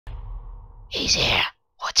He's here.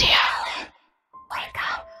 What's here? Wake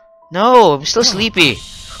up. No, I'm still sleepy.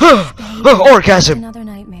 Orgasm. Another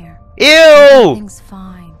nightmare. Ew! Everything's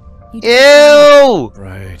fine. Ew!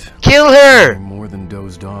 Right. Kill her! More than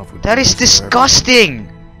dozed off. That is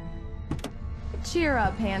disgusting. Cheer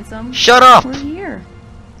up, handsome. Shut up! We're here.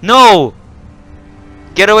 No!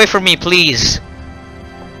 Get away from me, please.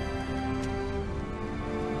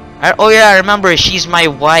 Oh yeah, I remember, she's my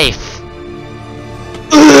wife.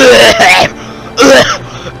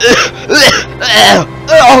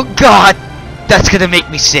 Oh god! That's gonna make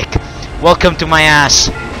me sick. Welcome to my ass.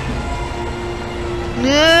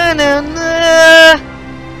 Na na na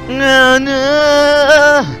na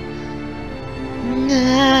na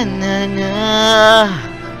na na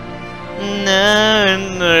na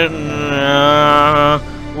na na.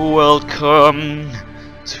 Welcome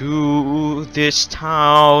to this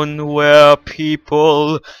town where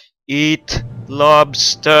people eat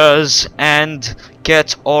lobsters and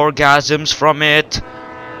get orgasms from it.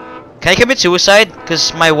 Can I commit suicide?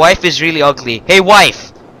 Cause my wife is really ugly. Hey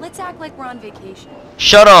wife! Let's act like we're on vacation.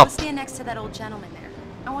 Shut I'll up! stand next to that old gentleman there.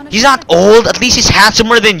 I want to. He's not old, at least he's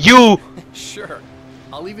handsomer than you! Sure.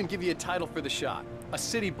 I'll even give you a title for the shot. A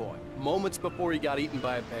city boy, moments before he got eaten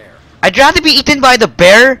by a bear. I'd rather be eaten by the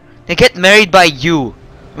bear than get married by you.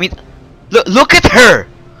 I mean, look at her!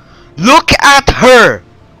 Look at her!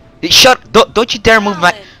 Don't you dare move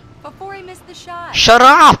my... Before he missed the shot. Shut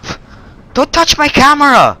up! Don't touch my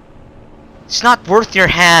camera! It's not worth your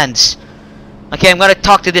hands. Okay, I'm gonna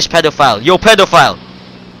talk to this pedophile. Yo, pedophile!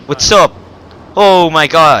 What's up? Oh my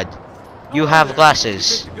god. You have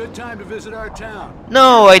glasses. Good time to visit our town.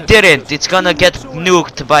 No, I didn't. It's gonna get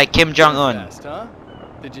nuked by Kim Jong-un. Huh?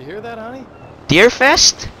 Did you hear that, honey?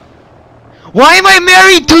 Deerfest? Why am I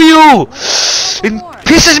married to you? It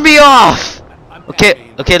pisses me off.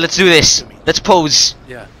 Okay, let's do this. Let's pose.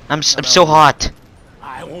 Yeah. I'm so hot.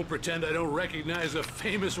 I won't pretend I don't recognize a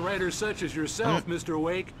famous writer such as yourself, Mr.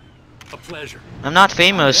 Wake. A pleasure. I'm not I'm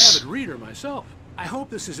famous. an avid reader myself. I hope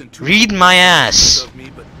this isn't too Read my ass. of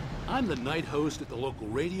me, but I'm the night host at the local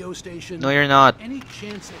radio station. No, you're not. Any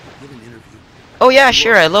chance I could get an interview? Oh yeah,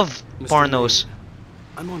 sure. I love Mr. pornos. Wade,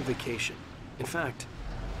 I'm on vacation. In fact,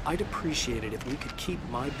 I'd appreciate it if we could keep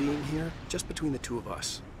my being here just between the two of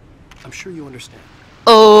us. I'm sure you understand.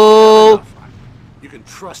 Oh, You can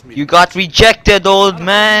trust me. you got rejected, old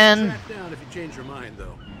man. Track down if you change your mind,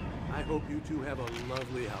 though. I hope you two have a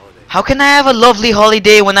lovely holiday. How can I have a lovely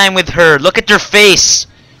holiday when I'm with her? Look at your face.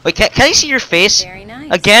 Wait, can I see your face? Very nice.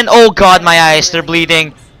 Again? Oh god, my eyes. They're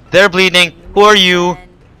bleeding. They're bleeding. Who are you?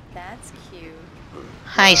 That's cute.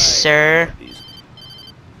 Hi, sir.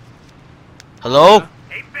 Hello?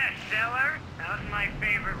 Hey, bestseller. How's my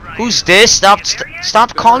favorite writer? Who's this?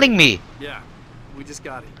 Stop calling me. Yeah, we just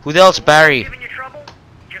got it. Who else, Barry? Giving you trouble?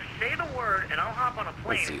 Just say the word and I'll hop on a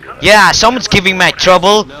plane and come. Yeah, someone's giving me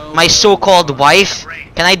trouble. My so-called wife.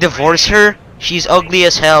 Can I divorce her? She's ugly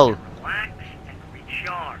as hell. Relax and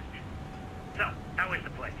recharge. So, how is the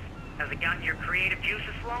place? Has it gotten your creative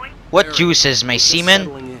juices flowing? What juices? My semen?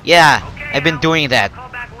 settling in. Yeah, Okay, I've been doing that. Call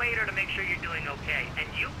back later to make sure you're doing okay. And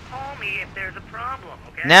you call me if there's a problem,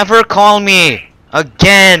 okay? Never call me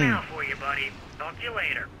again. Now for you, buddy. Talk to you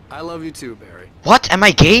later. I love you too, Barry. What? Am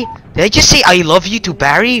I gay? Did I just say I love you to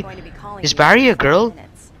Barry? Going to be calling Is you Barry in a girl? 5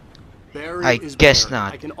 minutes. Barry I is guess Barry.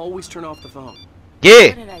 not. I can always turn off the phone. What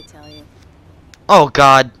Yeah. did I tell you? Oh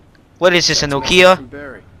god. What is this, a That's a message Nokia? from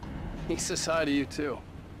Barry. He says hi to you too.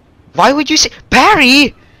 Why would you say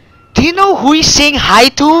Barry? Do you know who he's saying hi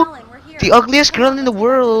to? Alan, we're here. The ugliest girl in the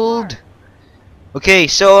world. Okay,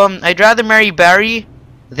 so I'd rather marry Barry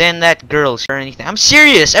than that girl or anything. I'm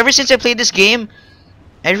serious. Ever since I played this game,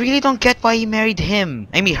 I really don't get why he married him.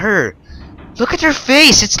 I mean her. Look at her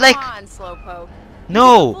face. It's like Come on, slowpoke.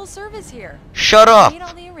 no. Full service here. Shut I up. made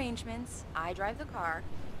all the arrangements. I drive the car.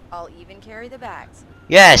 I'll even carry the bags.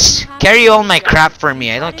 Yes. Carry all my crap for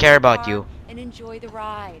me. I don't care about you. And enjoy the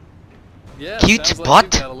ride. Yeah, Cute sounds like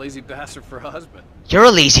butt? you've got a lazy bastard for a husband. You're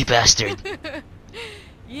a lazy bastard.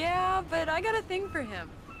 Yeah, but I got a thing for him.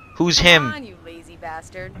 Who's Come him? on, you lazy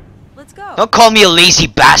bastard. Let's go. Don't call me a lazy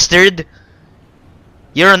bastard.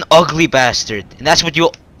 You're an ugly bastard, and that's what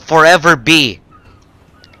you'll forever be.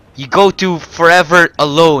 You go to Forever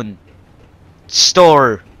Alone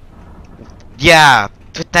store. Yeah,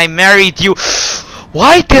 but I married you.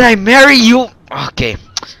 Why did I marry you? Okay,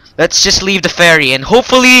 let's just leave the ferry, and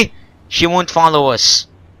hopefully she won't follow us.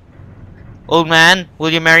 Old man, will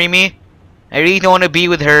you marry me? I really don't want to be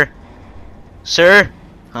with her. Sir?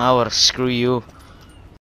 Oh, well, screw you.